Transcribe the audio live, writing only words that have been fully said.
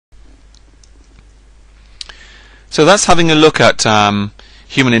So that's having a look at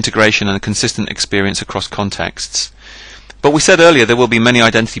human integration and a consistent experience across contexts. But we said earlier there will be many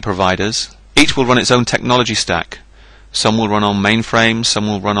identity providers. Each will run its own technology stack. Some will run on mainframes, some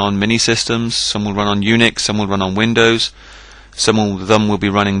will run on mini systems, some will run on Unix, some will run on Windows, some of them will be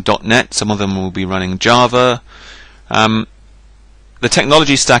running .NET, some of them will be running Java. The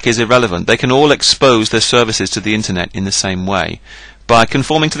technology stack is irrelevant. They can all expose their services to the internet in the same way by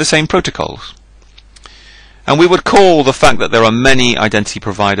conforming to the same protocols. And we would call the fact that there are many identity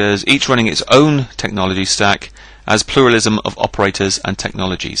providers, each running its own technology stack, as pluralism of operators and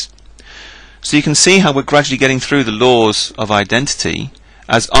technologies. So you can see how we're gradually getting through the laws of identity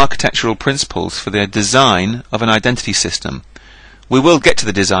as architectural principles for the design of an identity system. We will get to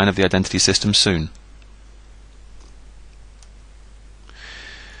the design of the identity system soon.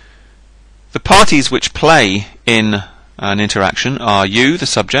 The parties which play in an interaction are you, the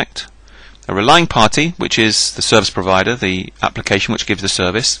subject, a relying party, which is the service provider, the application which gives the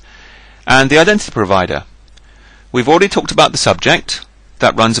service, and the identity provider. We've already talked about the subject.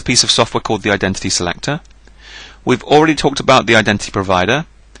 That runs a piece of software called the identity selector. We've already talked about the identity provider.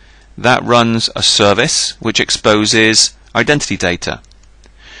 That runs a service which exposes identity data.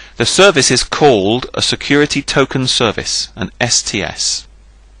 The service is called a security token service, an STS.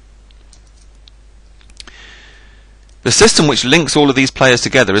 The system which links all of these players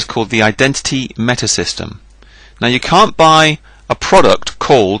together is called the identity metasystem. Now you can't buy a product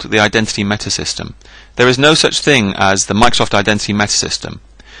called the identity metasystem. There is no such thing as the Microsoft Identity Metasystem.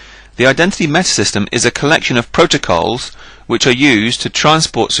 The Identity Metasystem is a collection of protocols which are used to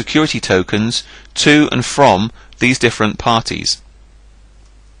transport security tokens to and from these different parties.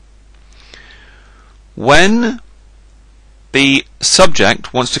 When the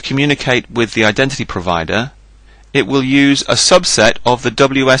subject wants to communicate with the identity provider, it will use a subset of the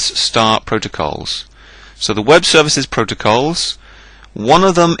WS star protocols. So the web services protocols, one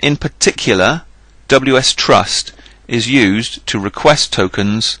of them in particular, WS Trust, is used to request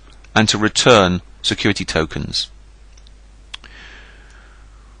tokens and to return security tokens.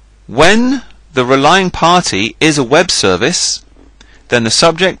 When the relying party is a web service, then the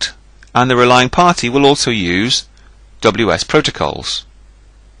subject and the relying party will also use WS protocols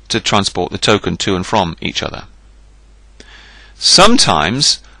to transport the token to and from each other.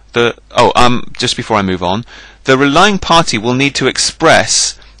 Sometimes just before I move on, the relying party will need to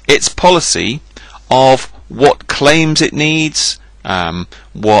express its policy of what claims it needs,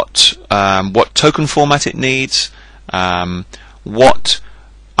 what token format it needs, what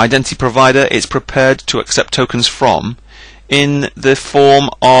identity provider it's prepared to accept tokens from, in the form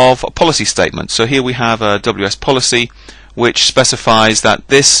of a policy statement. So here we have a WS policy which specifies that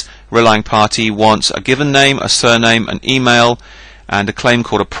this relying party wants a given name, a surname, an email, and a claim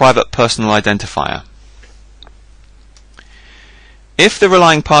called a private personal identifier. If the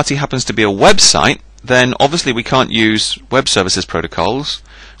relying party happens to be a website, then obviously we can't use web services protocols,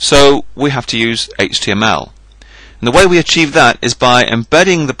 so we have to use HTML. And the way we achieve that is by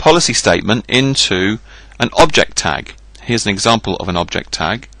embedding the policy statement into an object tag. Here's an example of an object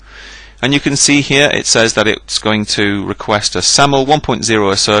tag. And you can see here it says that it's going to request a SAML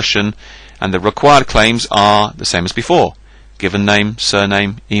 1.0 assertion, and the required claims are the same as before: given name,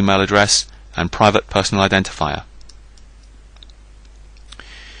 surname, email address, and private personal identifier.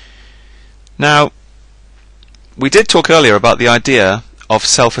 Now, we did talk earlier about the idea of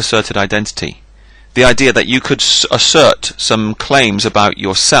self-asserted identity, the idea that you could assert some claims about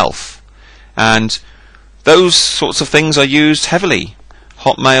yourself, and those sorts of things are used heavily.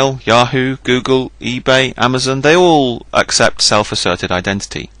 Hotmail, Yahoo, Google, eBay, Amazon, they all accept self-asserted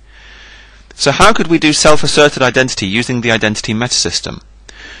identity. So how could we do self-asserted identity using the identity metasystem?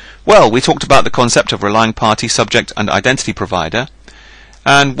 Well, we talked about the concept of relying party, subject, and identity provider.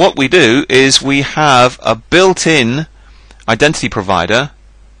 And what we do is we have a built-in identity provider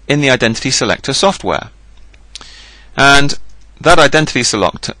in the identity selector software. And that identity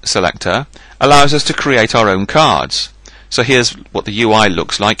selector allows us to create our own cards. So here's what the UI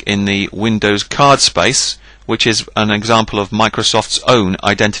looks like in the Windows CardSpace, which is an example of Microsoft's own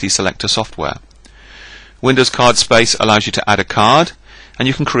identity selector software. Windows CardSpace allows you to add a card, and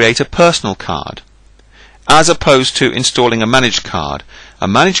you can create a personal card, as opposed to installing a managed card. A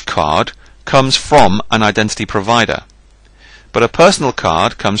managed card comes from an identity provider, but a personal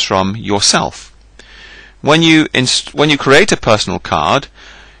card comes from yourself. When you create a personal card,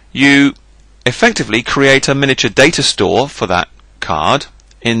 you effectively create a miniature data store for that card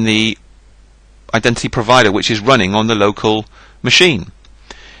in the identity provider which is running on the local machine.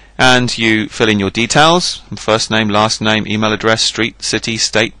 And you fill in your details: first name, last name, email address, street, city,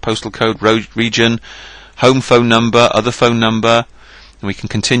 state, postal code, road, region, home phone number, other phone number, and we can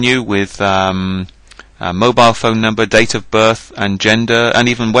continue with mobile phone number, date of birth, and gender, and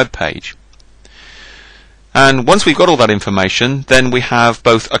even web page. And once we've got all that information, then we have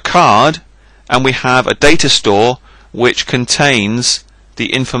both a card and we have a data store which contains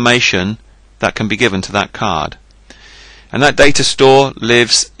the information that can be given to that card. And that data store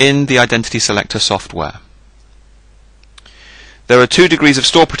lives in the Identity Selector software. There are 2 degrees of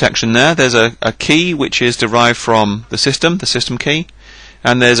store protection there. There's a key which is derived from the system key,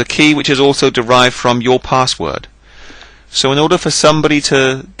 and there's a key which is also derived from your password. So in order for somebody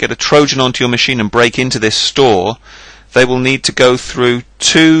to get a Trojan onto your machine and break into this store, they will need to go through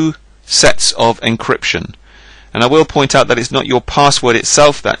 2 sets of encryption. And I will point out that it's not your password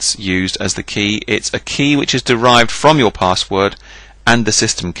itself that's used as the key, it's a key which is derived from your password and the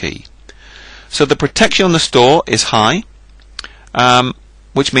system key. So the protection on the store is high,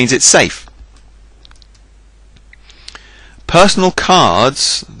 which means it's safe. Personal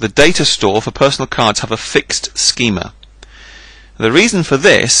cards, the data store for personal cards, have a fixed schema. The reason for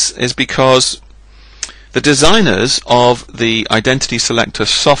this is because the designers of the Identity Selector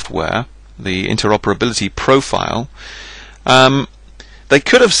software, the interoperability profile, they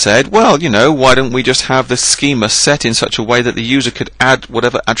could have said, well, you know, why don't we just have the schema set in such a way that the user could add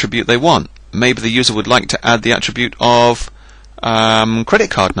whatever attribute they want. Maybe the user would like to add the attribute of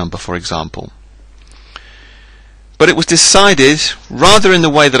credit card number, for example. But it was decided, rather in the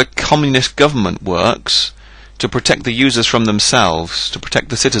way that a communist government works, to protect the users from themselves, to protect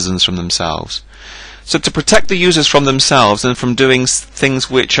the citizens from themselves. So to protect the users from themselves and from doing things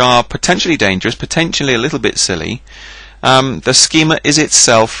which are potentially dangerous, potentially a little bit silly, the schema is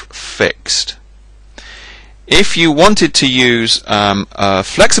itself fixed. If you wanted to use a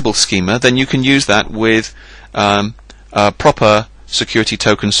flexible schema, then you can use that with a proper security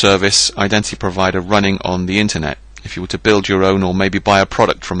token service identity provider running on the internet, if you were to build your own or maybe buy a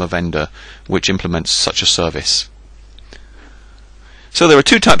product from a vendor which implements such a service. So there are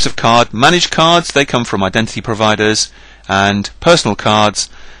 2 types of card. Managed cards, they come from identity providers, and personal cards,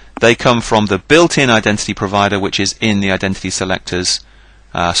 they come from the built-in identity provider which is in the Identity Selector's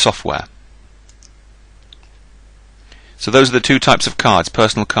software. So those are the 2 types of cards,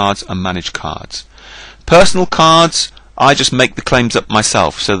 personal cards and managed cards. Personal cards, I just make the claims up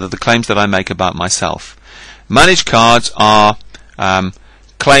myself, so they're the claims that I make about myself. Managed cards are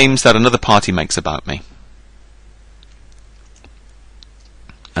claims that another party makes about me.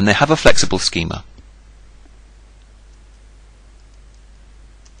 And they have a flexible schema.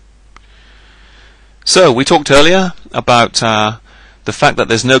 So we talked earlier about the fact that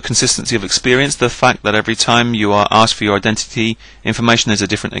there's no consistency of experience, the fact that every time you are asked for your identity information there's a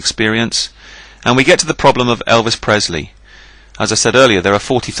different experience. And we get to the problem of Elvis Presley. As I said earlier, there are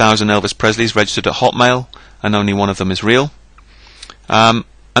 40,000 Elvis Presleys registered at Hotmail, and only one of them is real. And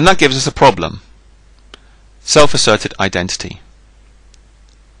that gives us a problem. Self-asserted identity.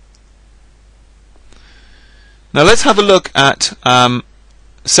 Now let's have a look at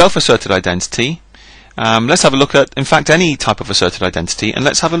self-asserted identity. Let's have a look at, in fact, any type of asserted identity, and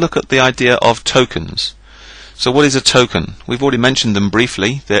let's have a look at the idea of tokens. So what is a token? We've already mentioned them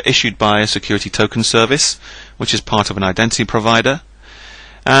briefly. They're issued by a security token service, which is part of an identity provider,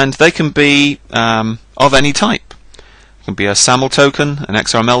 and they can be of any type. It can be a SAML token, an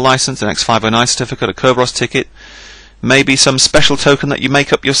XRML license, an X509 certificate, a Kerberos ticket, maybe some special token that you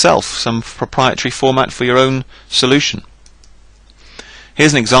make up yourself, some proprietary format for your own solution.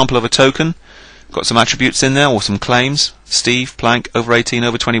 Here's an example of a token. Got some attributes in there, or some claims. Steve, Plank, over 18,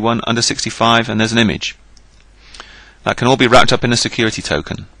 over 21, under 65, and there's an image. That can all be wrapped up in a security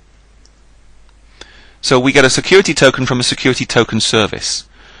token. So we get a security token from a security token service.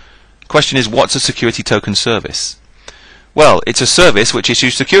 Question is, what's a security token service? Well, it's a service which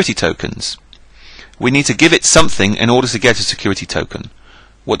issues security tokens. We need to give it something in order to get a security token.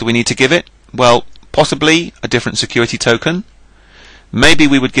 What do we need to give it? Well, possibly a different security token. Maybe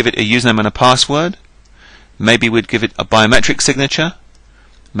we would give it a username and a password. Maybe we'd give it a biometric signature.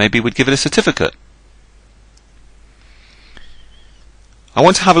 Maybe we'd give it a certificate. I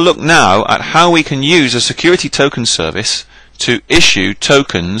want to have a look now at how we can use a security token service to issue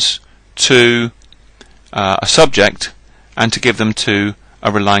tokens to a subject and to give them to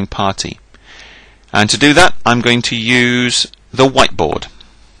a relying party. And to do that, I'm going to use the whiteboard.